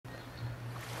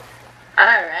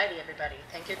Alrighty, everybody.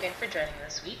 Thank you again for joining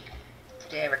this week.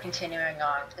 Today we're continuing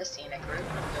on with the scenic route of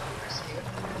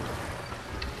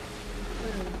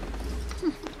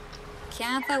Go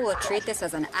Cantha will treat this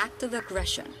as an act of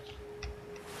aggression.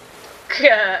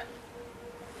 Didn't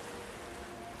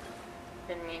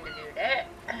mean to do that,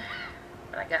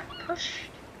 but I got pushed.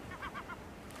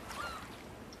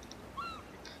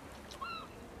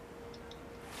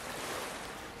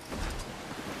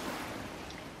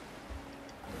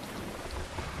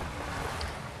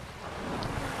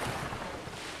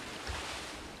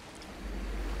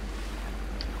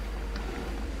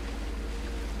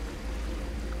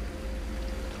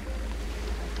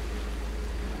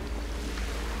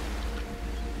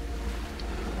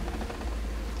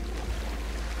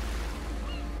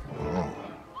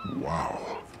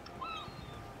 Wow.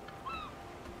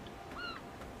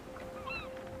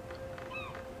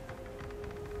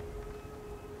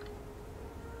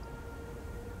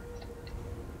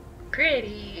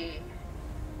 Pretty.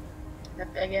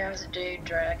 That big ass Jade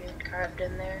dragon carved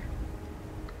in there.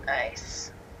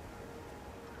 Nice.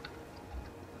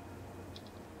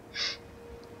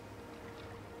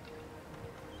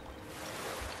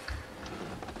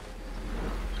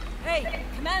 Hey,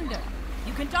 Commander!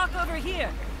 You can talk over here!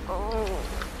 Oh,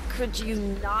 could you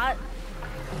not?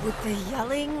 With the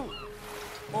yelling,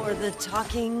 or the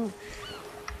talking,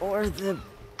 or the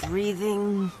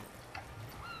breathing?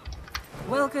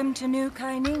 Welcome to New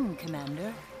Kaining,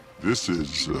 Commander. This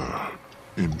is,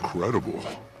 incredible.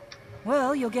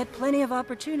 Well, you'll get plenty of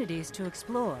opportunities to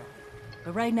explore.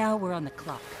 But right now, we're on the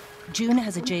clock. June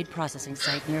has a Jade processing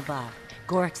site nearby.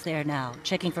 Gork's there now,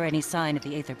 checking for any sign of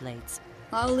the Aether Blades.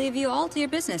 I'll leave you all to your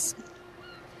business.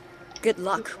 Good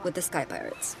luck with the Sky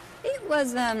Pirates. It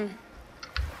was,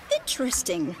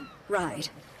 interesting ride,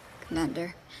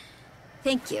 Commander.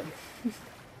 Thank you.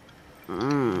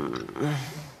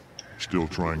 Still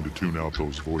trying to tune out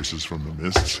those voices from the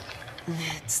mists?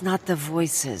 It's not the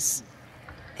voices.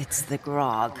 It's the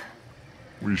grog.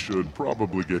 We should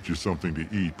probably get you something to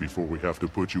eat before we have to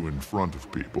put you in front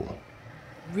of people.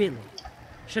 Really?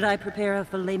 Should I prepare a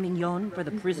filet mignon for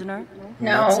the prisoner?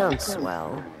 No. That sounds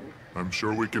swell. I'm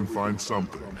sure we can find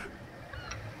something.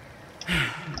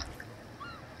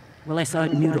 Well, I saw a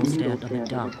noodle stand on the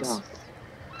docks.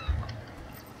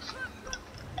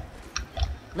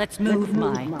 Let's move,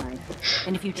 Mai.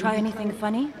 And if you try anything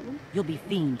funny, you'll be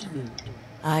fiend food.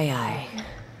 Aye, aye.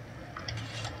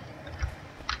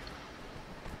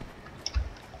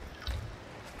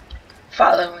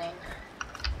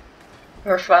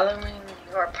 We're following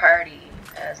your party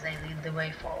as they lead the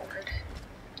way forward.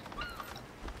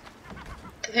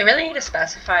 Do they really need to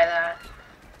specify that?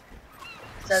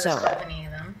 It says there's 70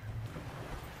 of them.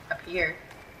 Up here.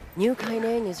 New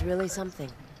Kaining is really something.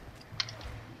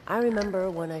 I remember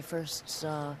when I first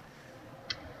saw...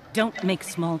 Don't make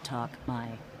small talk,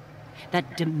 Mai.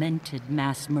 That demented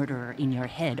mass murderer in your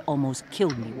head almost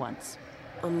killed me once.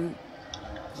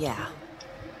 Yeah.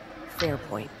 Fair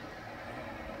point.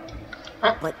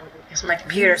 Oh, But guess my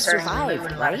computer you started survived,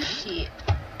 moving a lot of right? shit.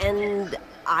 And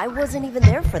I wasn't even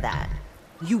there for that.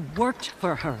 You worked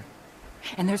for her.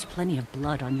 And there's plenty of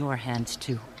blood on your hands,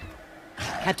 too.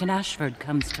 Captain Ashford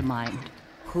comes to mind.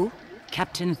 Who?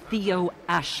 Captain Theo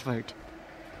Ashford.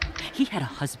 He had a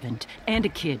husband and a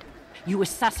kid. You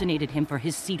assassinated him for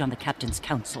his seat on the Captain's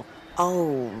Council.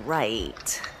 Oh,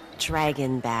 right.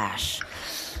 Dragon Bash.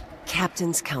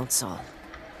 Captain's Council.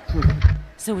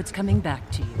 So it's coming back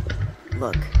to you.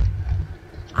 Look,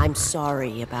 I'm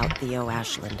sorry about Theo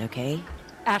Ashland, okay?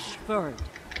 Ashford.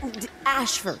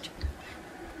 Ashford.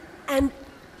 And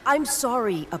I'm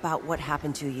sorry about what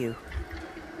happened to you.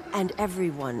 And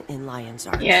everyone in Lion's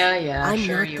Arch. Yeah, I'm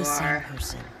sure not you the same are.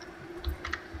 person.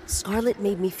 Scarlet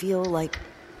made me feel like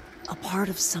a part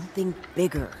of something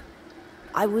bigger.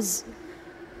 I was...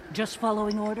 Just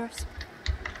following orders?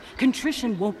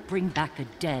 Contrition won't bring back the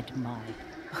dead, Mai.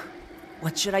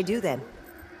 What should I do then?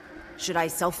 Should I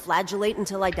self-flagellate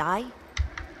until I die?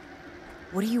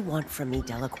 What do you want from me,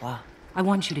 Delacroix? I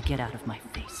want you to get out of my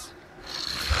face.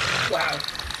 Wow.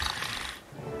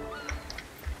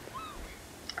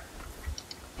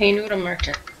 Hey, Noodle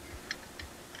Merchant.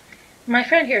 My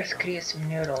friend here could use some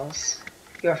noodles.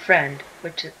 Your friend,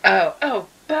 which is... Oh,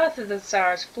 both of the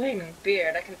Tsar's flaming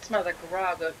beard. I can smell the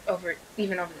grog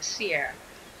even over the sea air.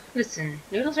 Listen,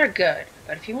 noodles are good,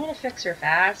 but if you want to fix her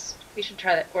fast, we should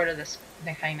order the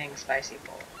Kaining Spicy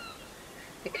Bowl.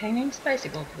 The Kaining Spicy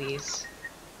Bowl, please.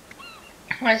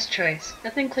 Wise choice.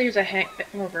 Nothing clears a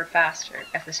hangover faster,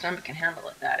 if the stomach can handle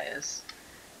it, that is.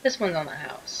 This one's on the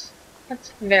house.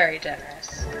 That's very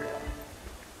generous.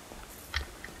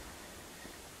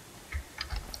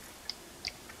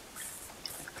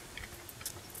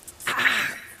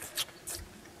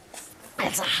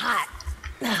 That's a hot,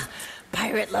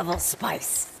 pirate level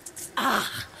spice.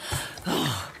 Ah,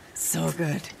 oh, so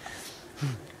good.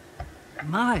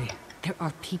 My, there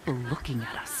are people looking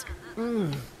at us.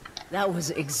 That was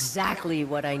exactly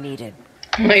what I needed.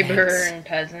 Laborer Thanks. and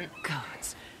peasant.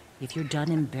 Gods, if you're done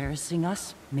embarrassing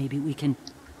us, maybe we can...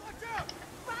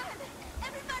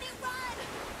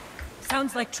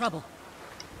 Sounds like trouble.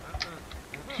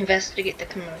 Investigate the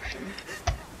commotion.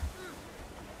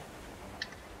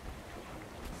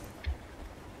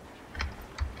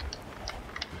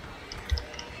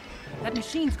 That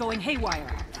machine's going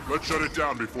haywire. Let's shut it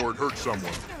down before it hurts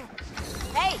someone.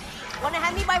 Hey, wanna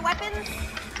hand me my weapons?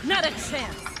 Not a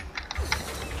chance.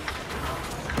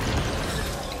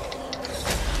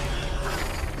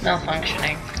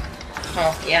 Malfunctioning.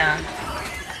 Oh, yeah.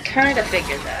 Kinda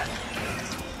figured that.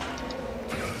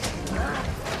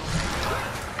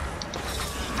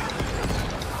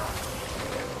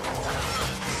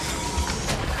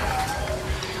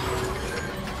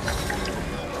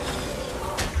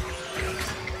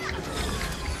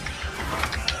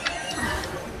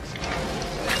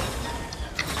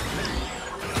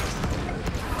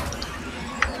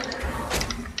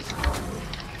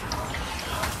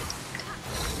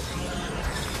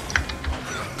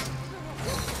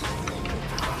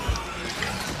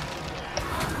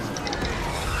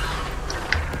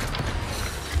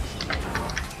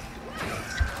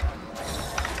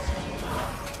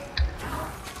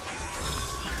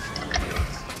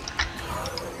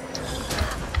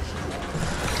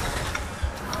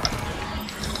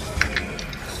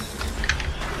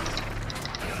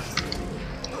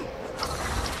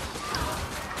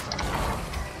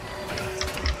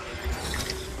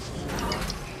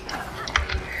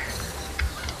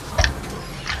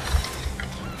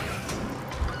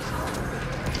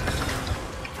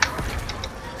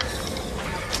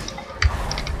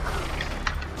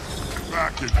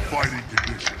 Back in fighting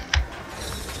condition.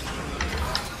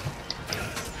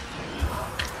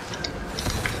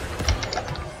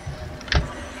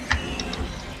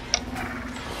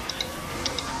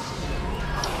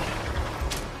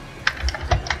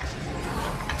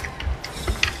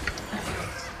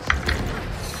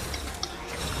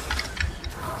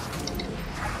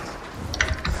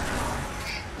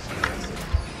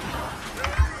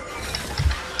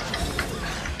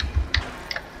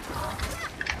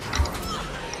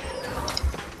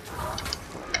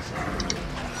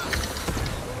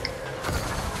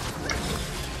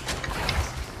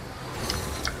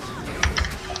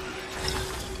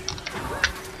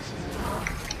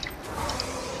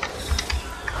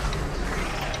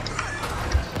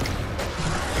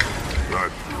 That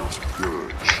feels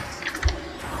good.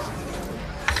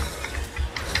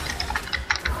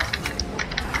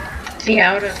 Is he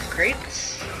out of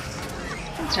crates?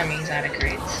 Don't tell me he's out of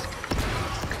crates.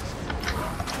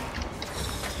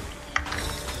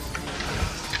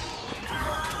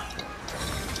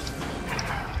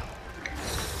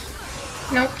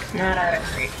 Nope, not out of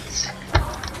crates.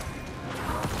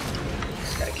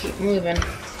 Just gotta keep moving.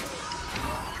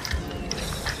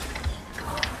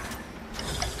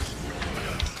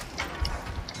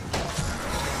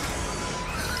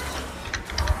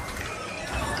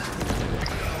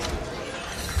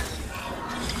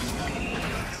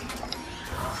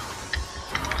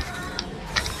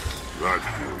 That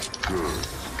feels good.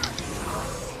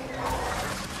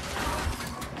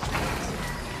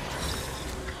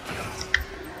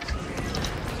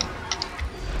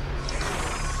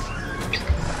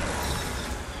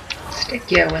 Stick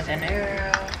you with an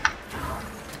arrow.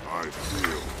 I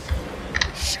feel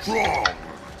strong.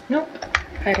 Nope,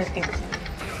 I don't think so.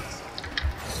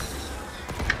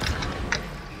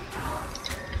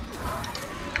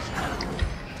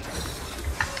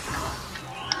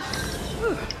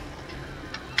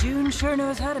 June sure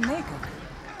knows how to make them.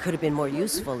 Could have been more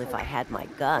useful if I had my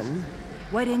gun.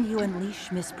 Why didn't you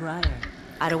unleash Miss Briar?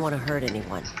 I don't want to hurt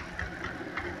anyone.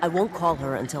 I won't call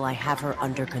her until I have her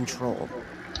under control.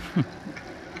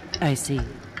 I see.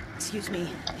 Excuse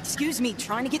me,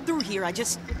 trying to get through here.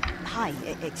 Hi,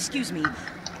 excuse me.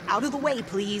 Out of the way,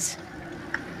 please.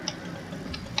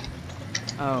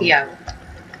 Oh. Yeah.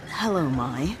 Hello,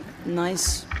 Mai.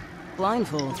 Nice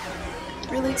blindfold.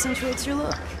 Really accentuates your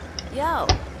look. Yo,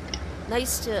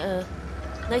 nice to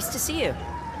see you.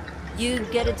 You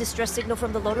get a distress signal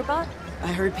from the loader bot?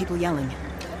 I heard people yelling.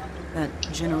 That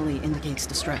generally indicates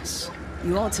distress.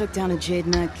 You all took down a Jade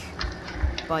mech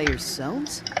by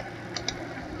yourselves?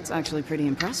 It's actually pretty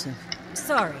impressive.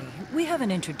 Sorry, we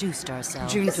haven't introduced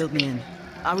ourselves. June filled me in.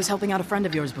 I was helping out a friend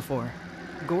of yours before.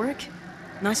 Gorik?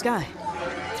 Nice guy.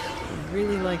 He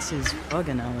really likes his bug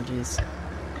analogies.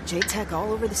 Jade tech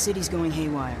all over the city's going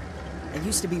haywire. They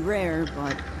used to be rare,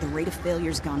 but the rate of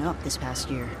failure's gone up this past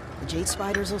year. The Jade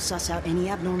Spiders will suss out any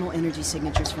abnormal energy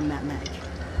signatures from that mech.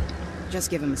 Just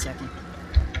give him a second.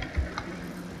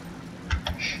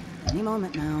 Any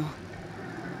moment now.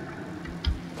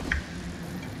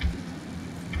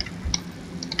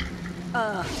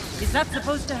 Is that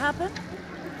supposed to happen?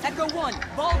 Echo 1,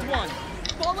 Bald 1,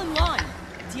 fall in line.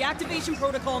 Deactivation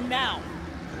protocol now.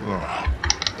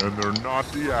 And they're not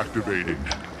deactivating.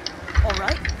 All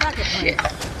right, backup plan.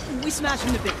 We smash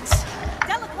him to bits.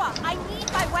 Delacroix, I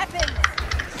need my weapons.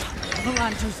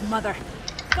 Volanto's mother.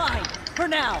 Fine, for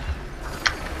now.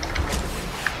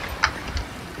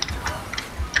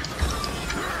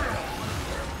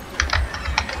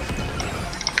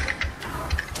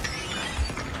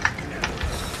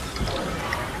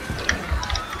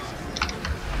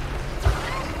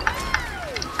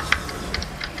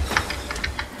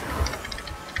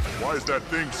 Why is that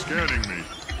thing scanning me?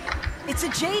 It's a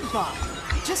Jade bot.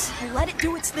 Just let it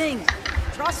do its thing.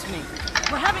 Trust me.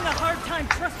 We're having a hard time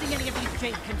trusting any of these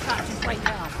Jade contraptions right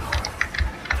now.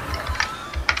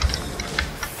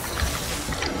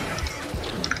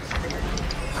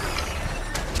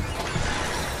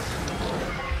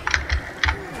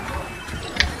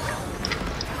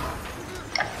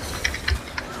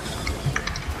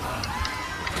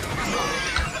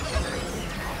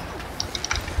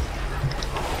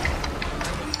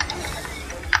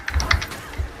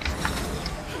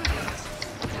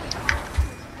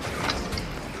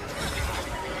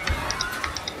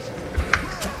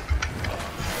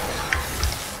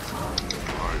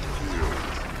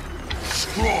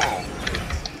 Strong!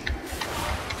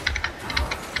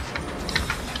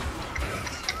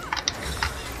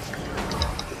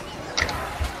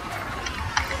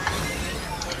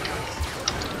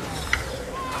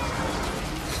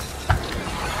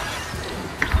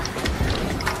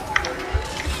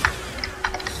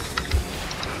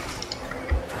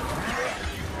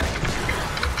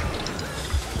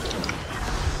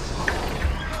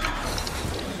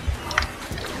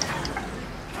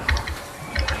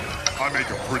 I make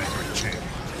a pretty good champion.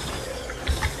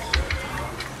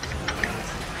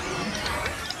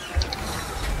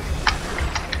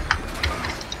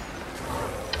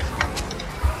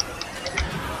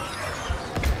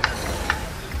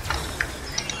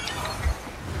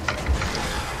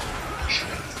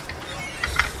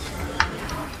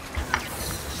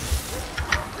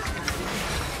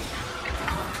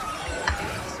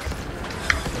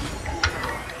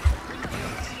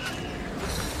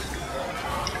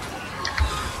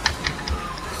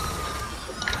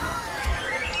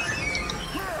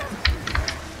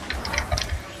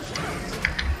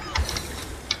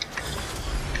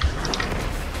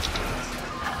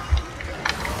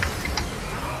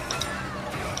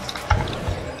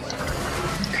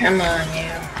 Come on,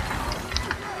 you.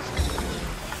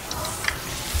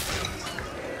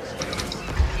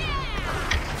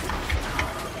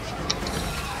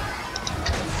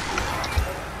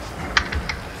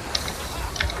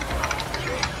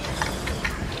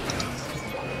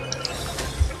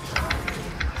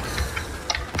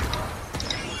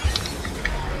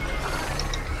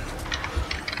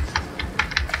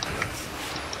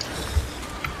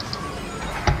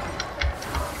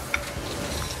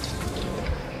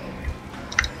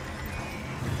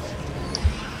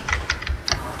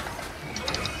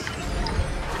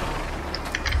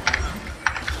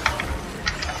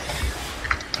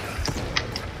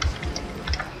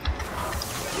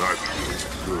 That feels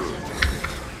good.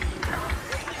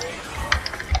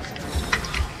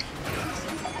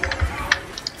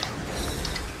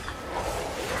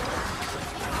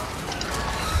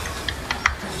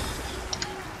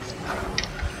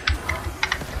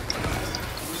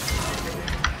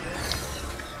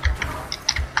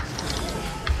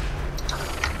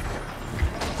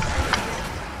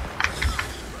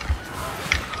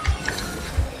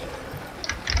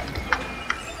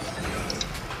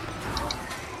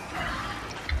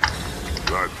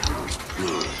 That feels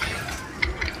good.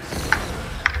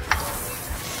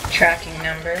 Tracking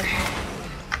number.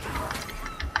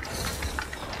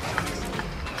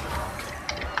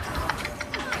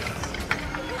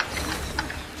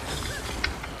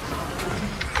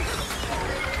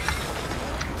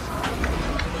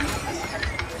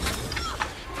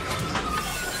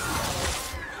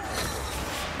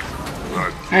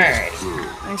 That Alright. feels good.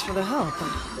 Thanks for the help.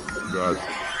 That,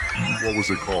 what was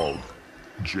it called?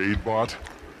 Jade bot?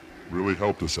 Really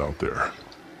helped us out there.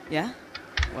 Yeah?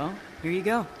 Well, here you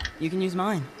go. You can use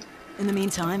mine. In the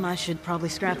meantime, I should probably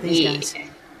scrap these guys.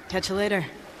 Catch you later.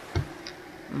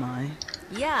 My.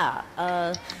 Yeah,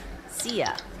 see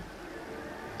ya.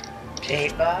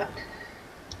 Jade bot.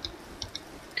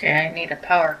 Okay, I need a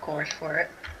power core for it.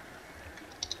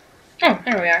 Oh,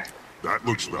 there we are. That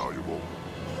looks valuable.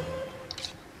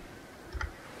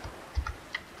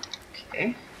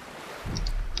 Okay.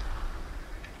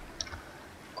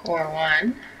 Core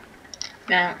 1.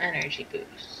 Mount energy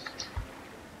boost.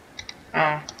 Oh.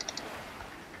 I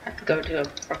have to go to a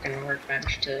fucking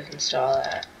workbench to install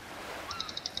that.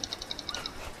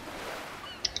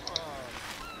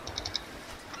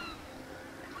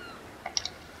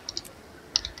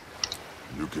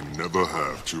 You can never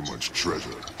have too much treasure.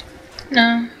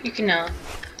 No, you cannot.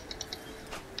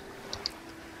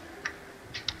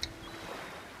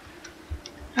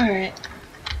 Alright.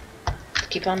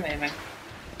 Keep on moving.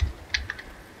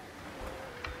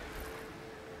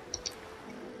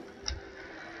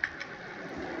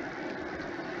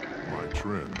 My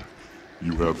friend,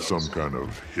 you have some kind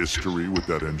of history with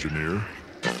that engineer?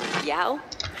 Yao?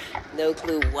 No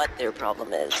clue what their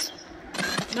problem is.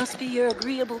 Must be your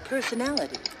agreeable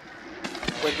personality.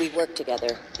 When we worked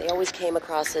together, they always came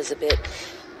across as a bit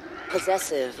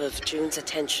possessive of June's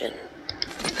attention.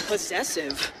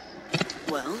 Possessive?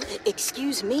 Well,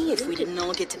 excuse me if we didn't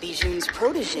all get to be June's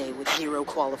protege with 0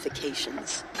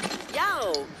 qualifications.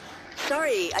 Yao!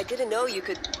 Sorry, I didn't know you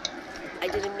could... I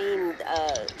didn't mean,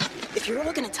 If you're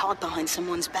all gonna talk behind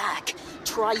someone's back,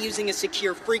 try using a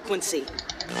secure frequency.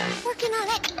 Working on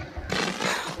it.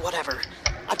 Whatever.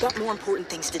 I've got more important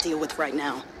things to deal with right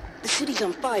now. The city's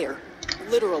on fire.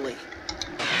 Literally.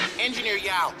 Engineer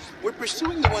Yao, we're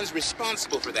pursuing the ones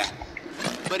responsible for that.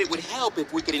 But it would help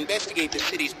if we could investigate the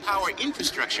city's power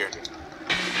infrastructure.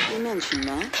 You mentioned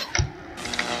that.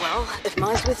 Well, if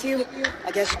Mai's with you,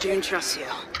 I guess June trusts you.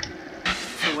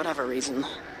 For whatever reason.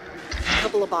 A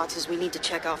couple of boxes we need to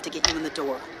check off to get you in the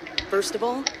door. First of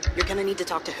all, you're gonna need to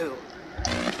talk to who?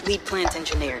 Lead plant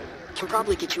engineer. Can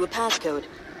probably get you a passcode.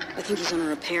 I think he's on a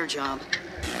repair job.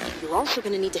 You're also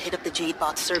gonna need to hit up the Jade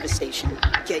bot service station.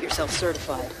 Get yourself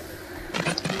certified.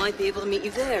 Might be able to meet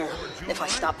you there, if I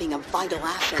stop being a vital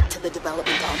asset to the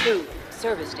development of who?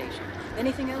 Service station.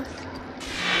 Anything else?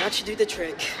 That should do the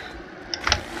trick.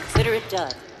 Consider it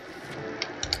done.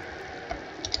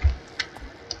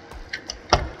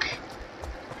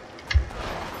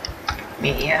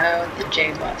 Meet you at the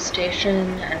J-Bot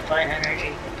station and find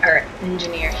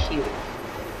engineer Hugh.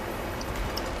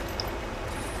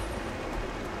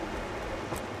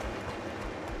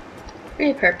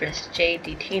 Repurposed Jade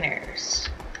detainers.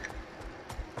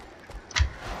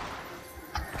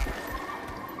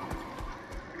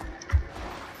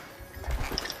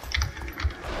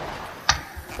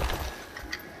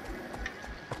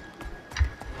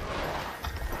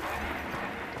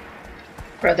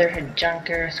 Brotherhood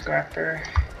Junker, Scrapper.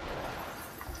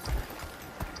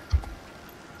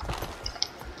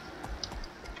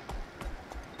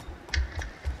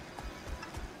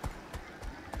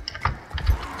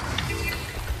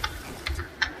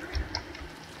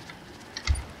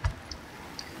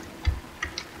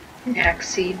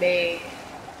 Maxi Bay.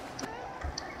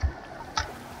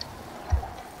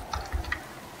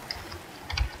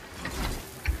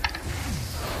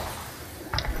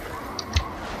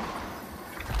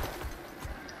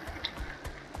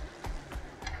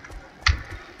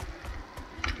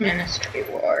 Ministry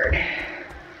Ward.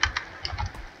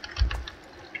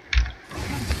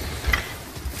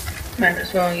 Might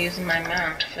as well use my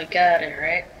mount if I got it,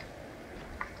 right?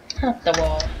 Up the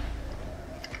wall.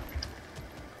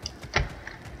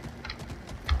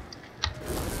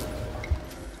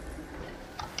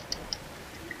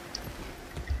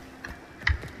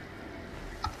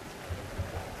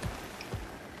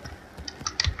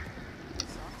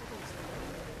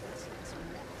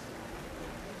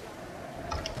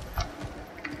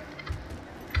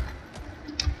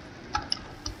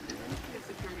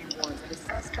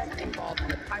 Involved in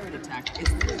the pirate attack is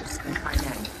loose and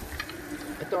kinetic.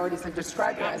 Authorities have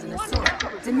described her as an assault,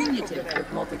 diminutive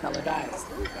with multicolored eyes.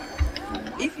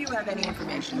 If you have any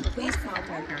information, please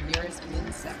contact your nearest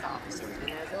MinSec officer.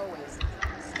 And as always,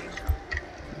 stay sharp.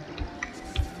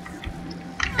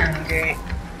 I'm great.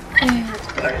 Let's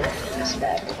go to this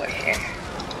bad boy here.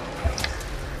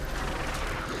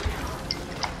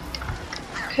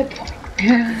 Good point.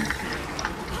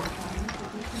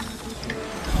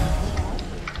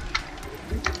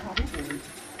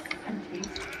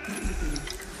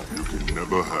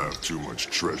 Never have too much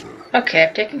treasure. Okay,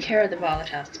 I've taken care of the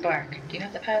volatile spark. Do you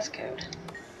have the passcode?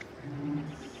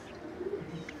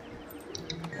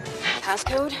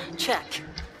 Passcode? Check.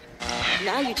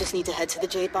 Now you just need to head to the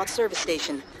Jade bot service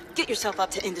station. Get yourself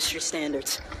up to industry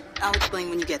standards. I'll explain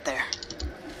when you get there.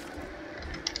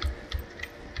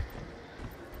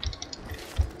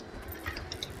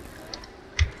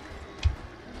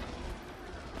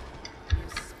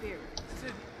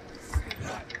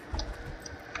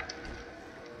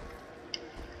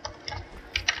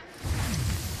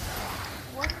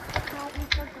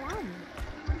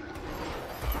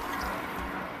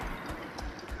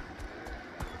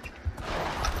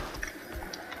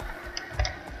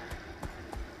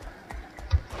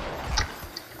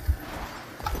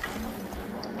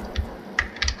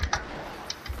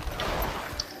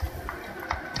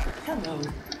 Hello,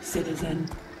 citizen.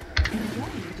 Enjoy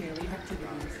your daily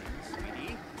activities.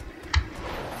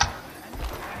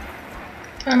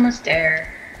 Almost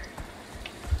there.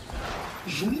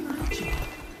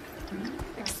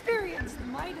 Experience the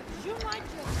might of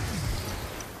Junmaicho.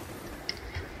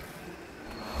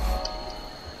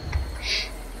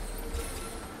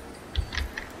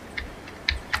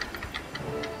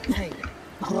 Hey,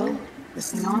 hello?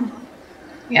 This thing on?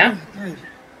 Yeah. Good.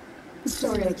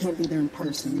 Sorry I can't be there in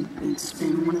person. It's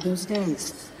been one of those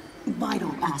days.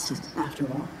 Vital asset,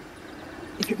 after all.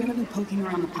 If you're gonna be poking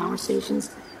around the power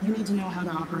stations, you need to know how to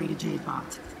operate a Jade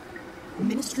bot.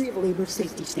 Ministry of Labor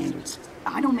Safety Standards.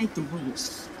 I don't make the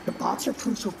rules. The bots are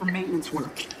crucial for maintenance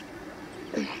work.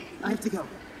 I have to go.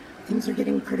 Things are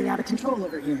getting pretty out of control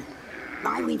over here.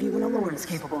 I leave you in Alora's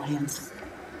capable hands.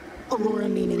 Alora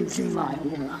meaning Junmai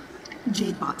Alora.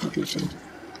 Jade bot technician.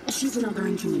 She's another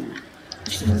engineer.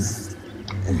 She's...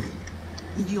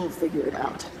 You'll figure it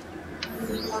out.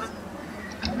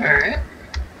 Alright.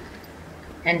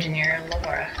 Engineer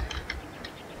Laura.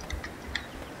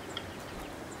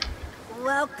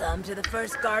 Welcome to the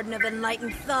first Garden of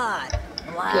Enlightened Thought.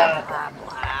 Blah, Blah.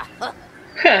 blah,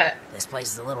 blah. This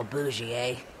place is a little bougie,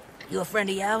 eh? You a friend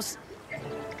of Yao's?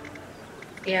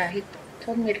 Yeah, he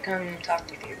told me to come and talk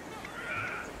with you.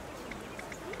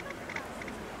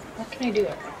 What can I do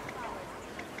with him?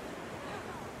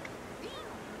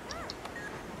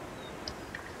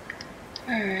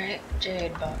 Alright,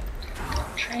 Jade bot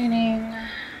training.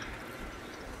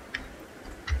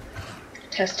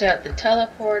 Test out the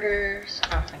teleporters.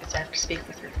 Oh, I guess I have to speak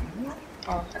with her from here.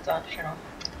 Oh, that's optional.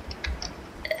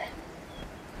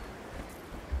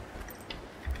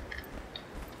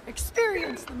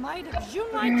 Experience the might of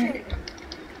Junmaicho.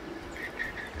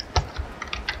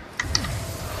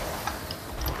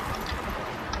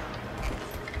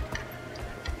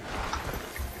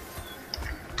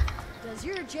 Does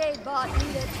your Jade bot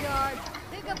need a charge?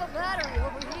 Pick up a battery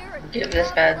over here and Give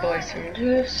this bad boy some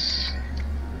juice.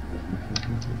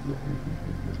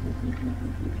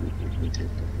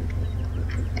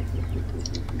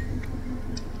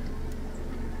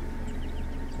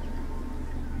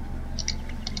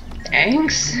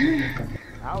 Thanks.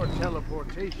 Our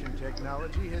teleportation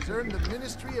technology has earned the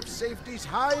Ministry of Safety's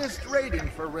highest rating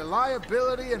for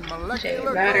reliability and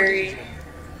molecular battery. cohesion.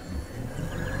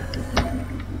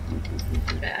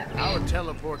 Our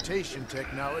teleportation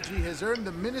technology has earned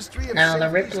the Ministry of Now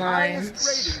the Safety's rip highest lines.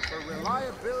 rating for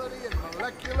reliability and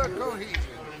molecular cohesion.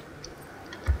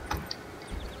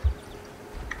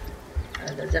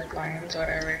 The zip lines,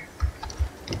 whatever.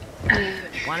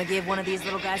 Want to give one of these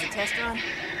little guys a test run?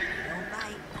 Don't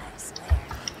bite, I swear.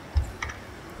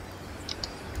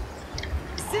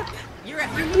 Zip, you're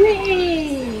at your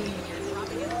Whee!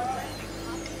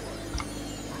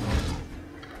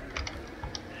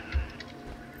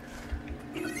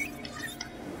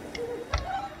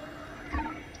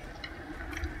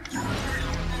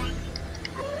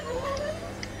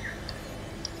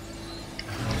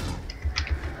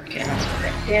 Okay, let's put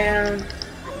it down.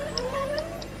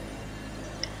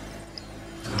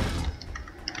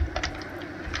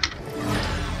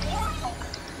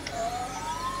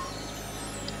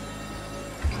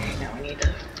 Okay, now we need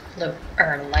to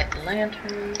light the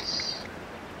lanterns.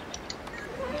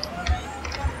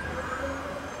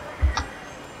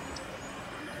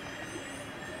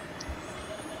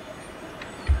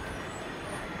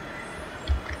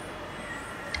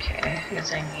 Okay, I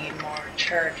guess I need more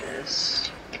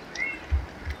charges.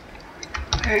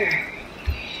 Alright.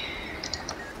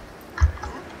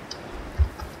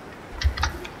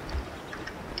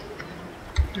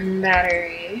 One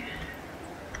battery.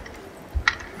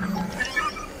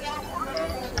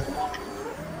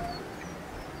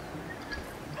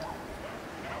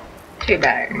 Two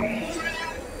batteries.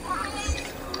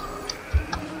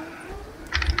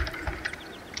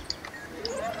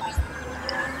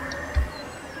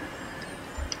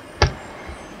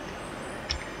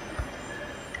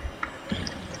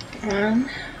 One.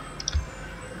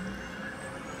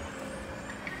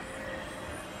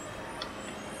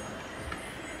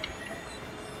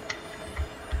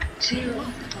 Two.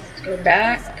 Let's go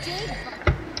back.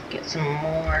 Get some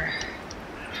more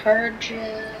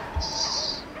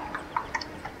charges.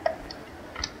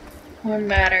 One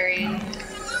battery.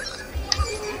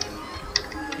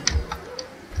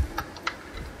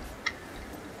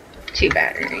 Two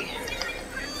battery.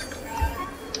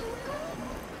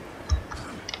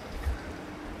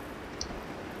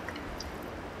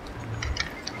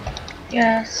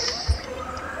 Yes.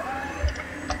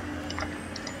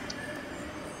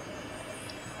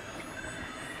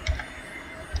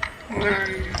 One.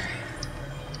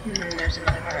 And then there's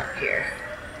another one up here.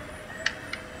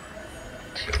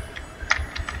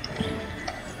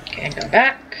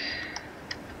 back.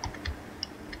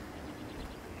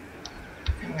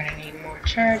 I'm gonna need more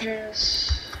charges.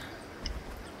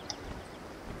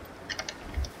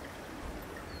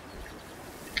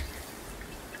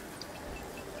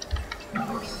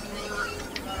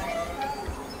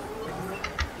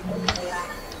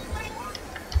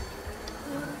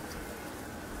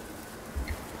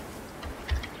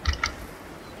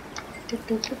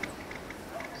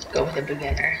 Let's go with a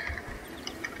beginner.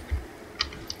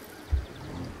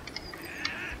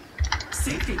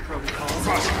 Safety protocols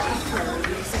are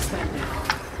temporarily suspended.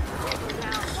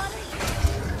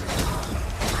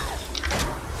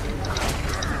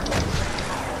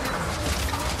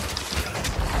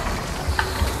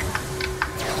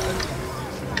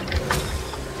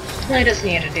 I just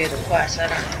need to do the quest. I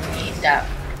don't need that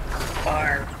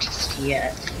far just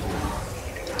yet.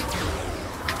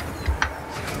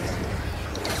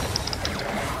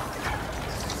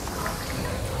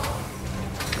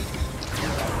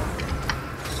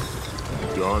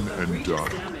 Done and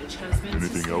done.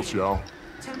 Anything else, Yao?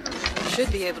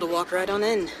 Should be able to walk right on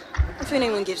in. If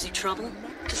anyone gives you trouble,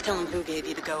 just tell them who gave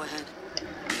you the go-ahead.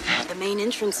 The main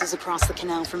entrance is across the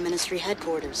canal from Ministry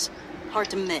headquarters. Hard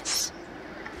to miss.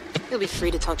 You'll be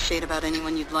free to talk shade about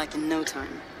anyone you'd like in no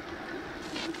time.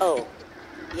 Oh,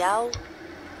 Yao?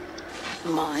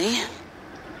 My?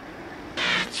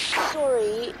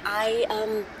 Sorry,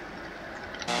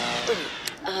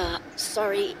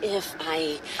 sorry if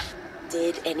I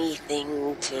did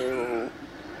anything to...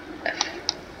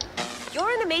 You're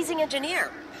an amazing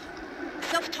engineer.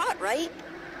 Self-taught, right?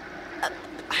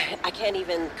 I can't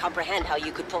even comprehend how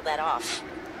you could pull that off.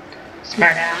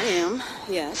 Smart ass. I am,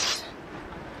 yes.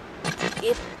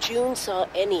 If June saw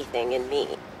anything in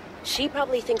me, she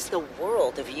probably thinks the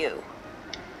world of you.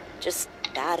 Just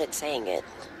bad at saying it.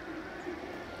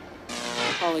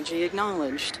 Apology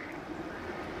acknowledged.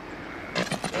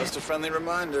 Just a friendly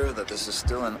reminder that this is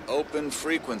still an open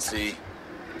frequency.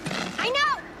 I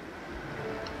know!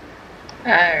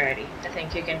 Alrighty.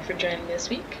 Thank you again for joining this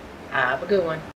week. Have a good one.